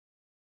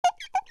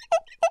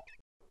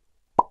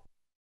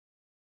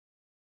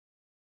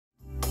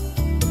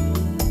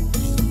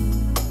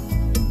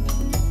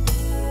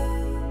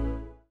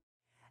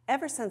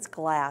Ever since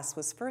glass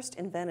was first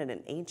invented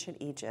in ancient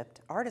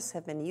Egypt, artists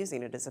have been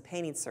using it as a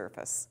painting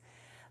surface.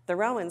 The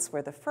Romans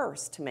were the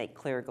first to make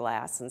clear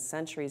glass, and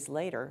centuries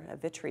later, a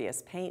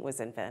vitreous paint was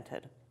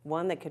invented,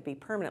 one that could be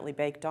permanently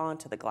baked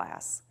onto the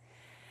glass.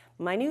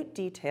 Minute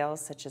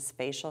details such as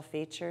facial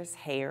features,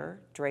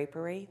 hair,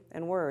 drapery,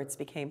 and words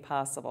became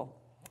possible.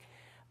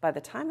 By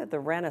the time of the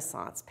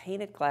Renaissance,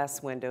 painted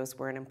glass windows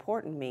were an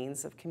important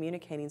means of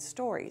communicating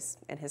stories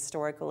and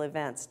historical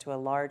events to a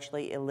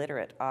largely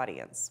illiterate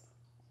audience.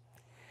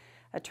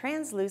 A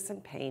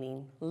translucent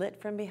painting,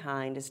 lit from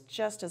behind, is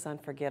just as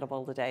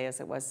unforgettable today as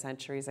it was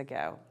centuries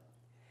ago.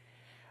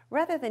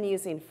 Rather than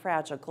using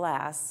fragile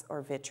glass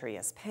or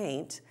vitreous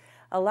paint,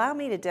 allow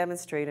me to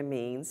demonstrate a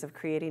means of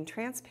creating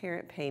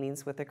transparent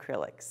paintings with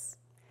acrylics.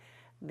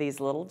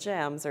 These little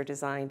gems are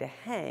designed to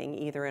hang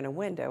either in a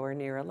window or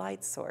near a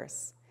light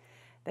source.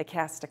 They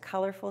cast a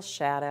colorful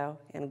shadow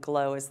and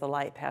glow as the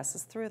light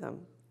passes through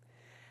them.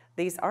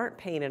 These aren't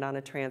painted on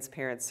a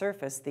transparent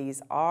surface, these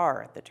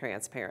are the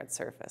transparent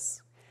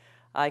surface.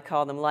 I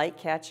call them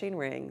light-catching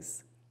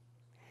rings.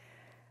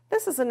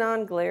 This is a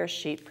non-glare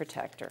sheet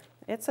protector.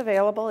 It's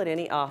available at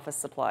any office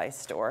supply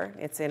store.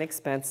 It's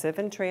inexpensive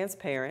and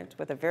transparent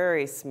with a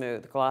very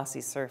smooth,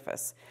 glossy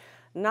surface.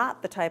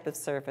 Not the type of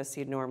surface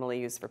you'd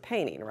normally use for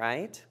painting,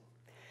 right?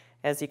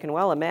 As you can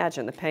well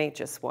imagine, the paint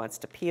just wants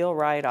to peel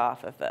right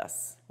off of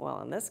this.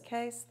 Well, in this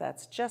case,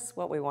 that's just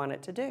what we want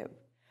it to do.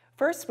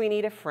 First, we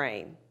need a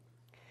frame.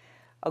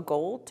 A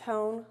gold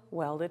tone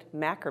welded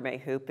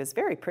macrame hoop is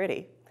very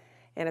pretty,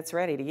 and it's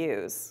ready to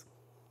use.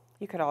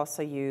 You could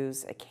also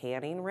use a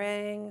canning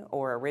ring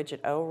or a rigid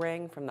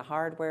O-ring from the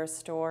hardware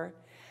store,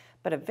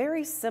 but a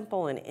very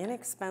simple and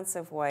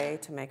inexpensive way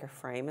to make a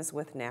frame is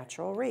with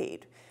natural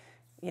reed.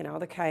 You know,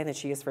 the kind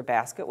that you use for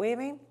basket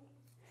weaving.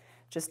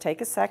 Just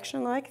take a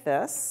section like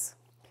this,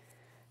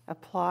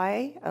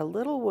 apply a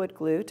little wood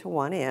glue to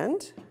one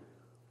end,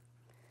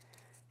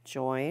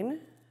 join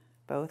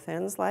both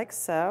ends like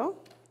so,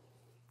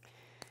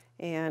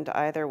 and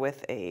either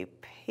with a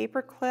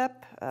paper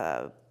clip,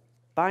 a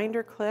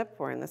binder clip,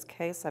 or in this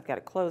case I've got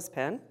a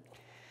clothespin,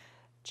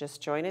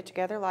 just join it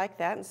together like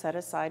that and set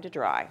aside to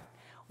dry.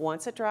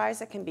 Once it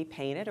dries, it can be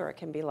painted or it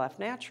can be left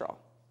natural.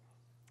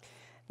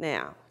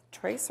 Now,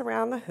 trace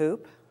around the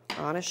hoop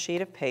on a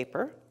sheet of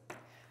paper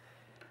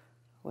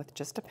with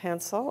just a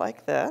pencil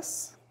like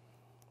this,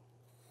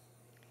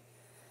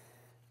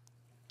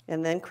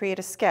 and then create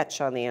a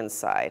sketch on the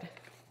inside.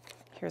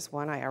 Here's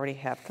one I already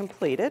have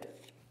completed.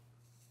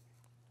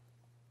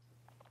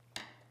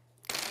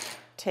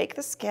 Take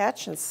the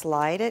sketch and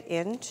slide it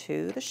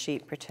into the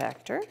sheet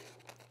protector.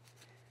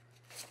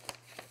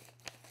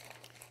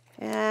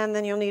 And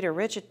then you'll need a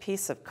rigid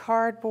piece of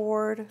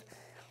cardboard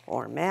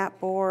or mat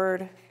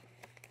board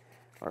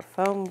or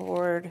foam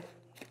board,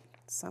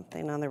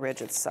 something on the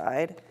rigid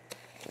side.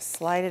 Just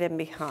slide it in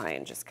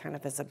behind, just kind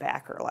of as a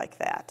backer like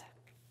that.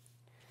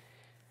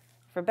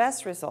 For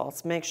best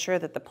results, make sure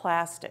that the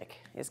plastic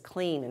is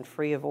clean and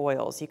free of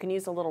oils. You can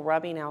use a little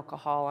rubbing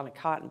alcohol on a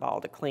cotton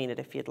ball to clean it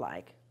if you'd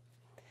like.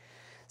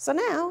 So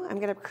now I'm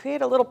going to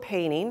create a little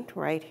painting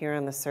right here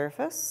on the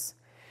surface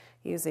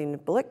using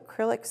Blick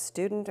Acrylic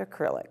Student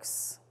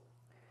Acrylics.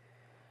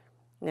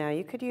 Now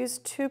you could use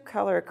tube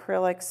color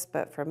acrylics,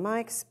 but from my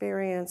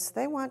experience,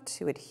 they want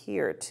to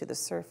adhere to the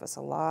surface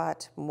a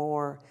lot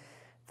more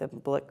than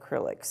Blick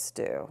acrylics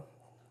do.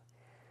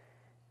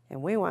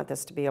 And we want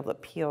this to be able to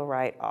peel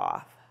right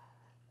off.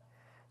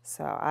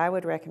 So I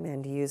would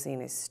recommend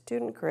using a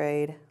student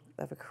grade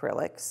of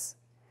acrylics,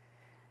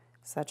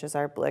 such as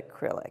our Blick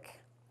acrylic.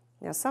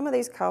 Now some of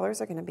these colors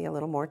are going to be a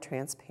little more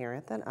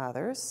transparent than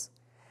others.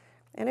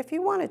 And if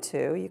you wanted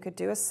to, you could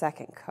do a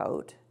second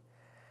coat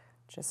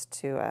just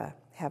to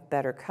have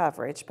better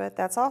coverage, but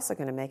that's also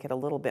going to make it a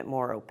little bit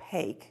more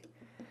opaque.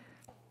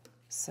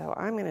 So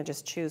I'm going to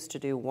just choose to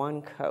do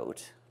one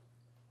coat.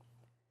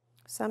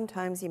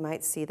 Sometimes you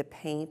might see the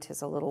paint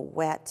is a little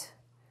wet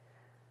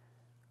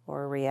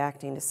or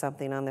reacting to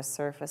something on the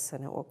surface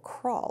and it will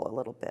crawl a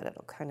little bit.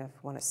 It'll kind of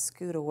want to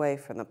scoot away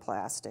from the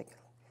plastic.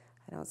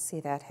 I don't see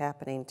that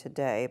happening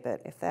today,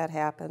 but if that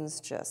happens,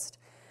 just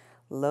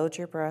load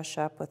your brush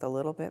up with a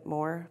little bit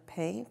more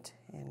paint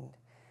and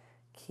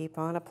keep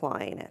on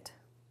applying it.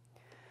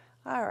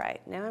 All right,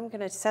 now I'm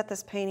going to set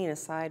this painting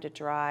aside to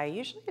dry.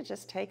 Usually it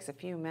just takes a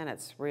few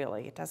minutes,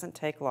 really. It doesn't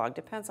take long.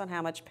 Depends on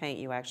how much paint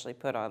you actually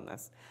put on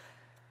this.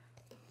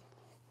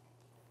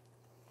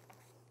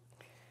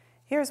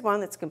 Here's one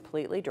that's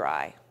completely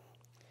dry.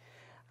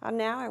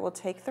 Now I will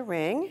take the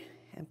ring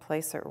and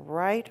place it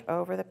right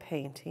over the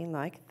painting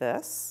like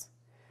this.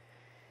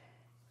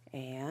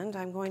 And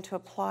I'm going to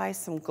apply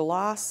some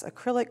gloss,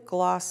 acrylic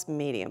gloss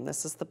medium.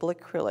 This is the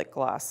Blick acrylic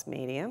gloss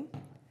medium.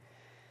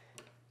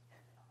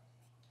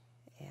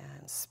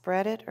 And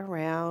spread it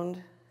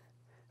around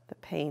the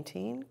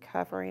painting,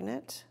 covering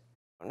it.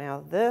 Now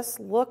this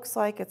looks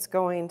like it's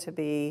going to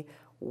be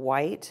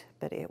white,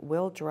 but it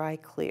will dry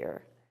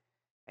clear.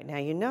 Now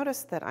you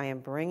notice that I am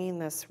bringing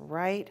this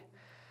right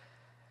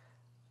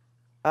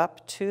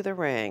up to the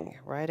ring,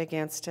 right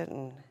against it,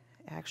 and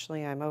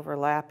Actually, I'm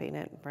overlapping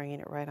it and bringing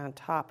it right on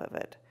top of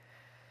it.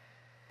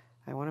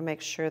 I want to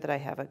make sure that I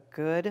have a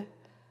good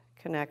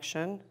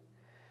connection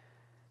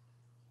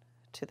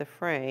to the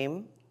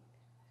frame,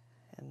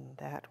 and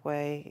that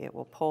way it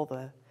will pull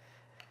the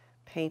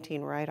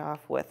painting right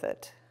off with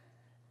it.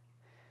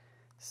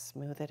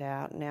 Smooth it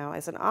out. Now,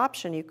 as an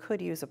option, you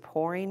could use a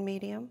pouring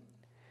medium,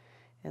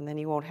 and then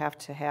you won't have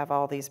to have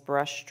all these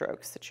brush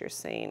strokes that you're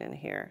seeing in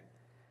here.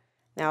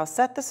 Now,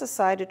 set this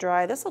aside to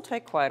dry. This will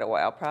take quite a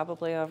while,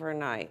 probably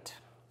overnight.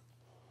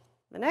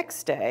 The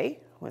next day,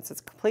 once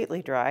it's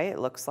completely dry, it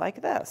looks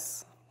like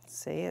this.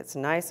 See, it's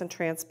nice and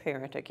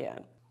transparent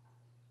again.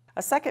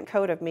 A second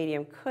coat of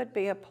medium could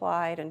be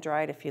applied and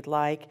dried if you'd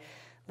like.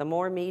 The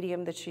more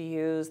medium that you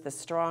use, the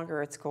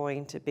stronger it's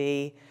going to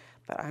be.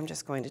 But I'm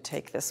just going to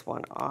take this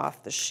one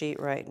off the sheet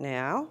right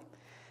now.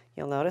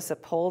 You'll notice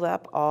it pulled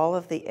up all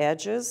of the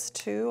edges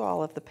too,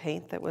 all of the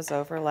paint that was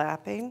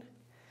overlapping.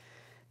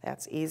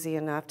 That's easy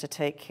enough to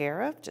take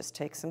care of. Just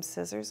take some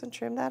scissors and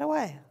trim that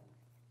away.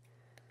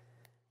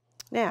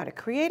 Now, to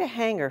create a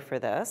hanger for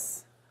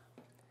this,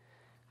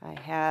 I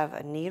have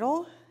a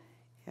needle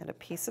and a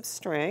piece of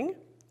string.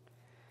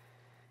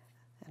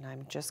 And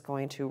I'm just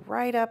going to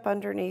right up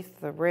underneath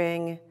the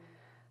ring,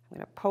 I'm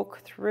going to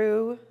poke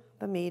through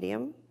the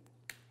medium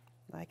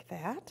like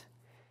that.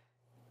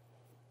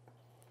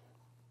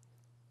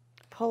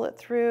 Pull it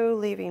through,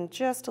 leaving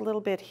just a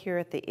little bit here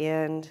at the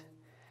end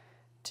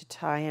to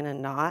tie in a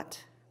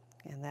knot,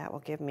 and that will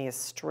give me a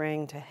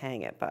string to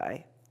hang it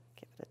by.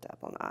 Give it a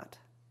double knot.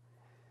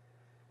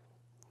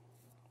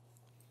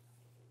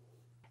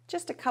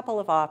 Just a couple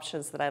of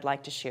options that I'd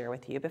like to share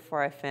with you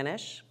before I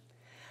finish.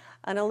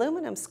 An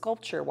aluminum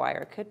sculpture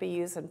wire could be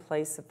used in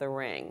place of the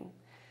ring.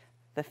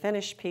 The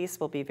finished piece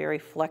will be very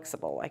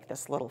flexible, like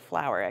this little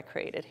flower I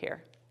created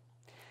here.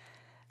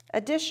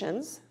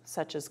 Additions,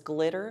 such as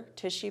glitter,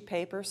 tissue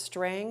paper,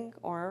 string,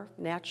 or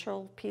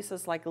natural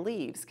pieces like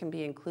leaves can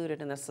be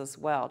included in this as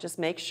well. Just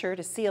make sure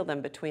to seal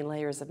them between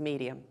layers of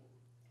medium.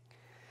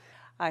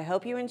 I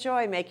hope you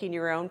enjoy making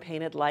your own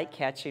painted light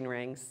catching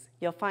rings.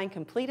 You'll find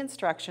complete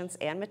instructions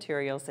and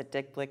materials at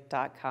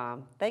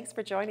dickblick.com. Thanks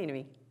for joining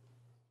me.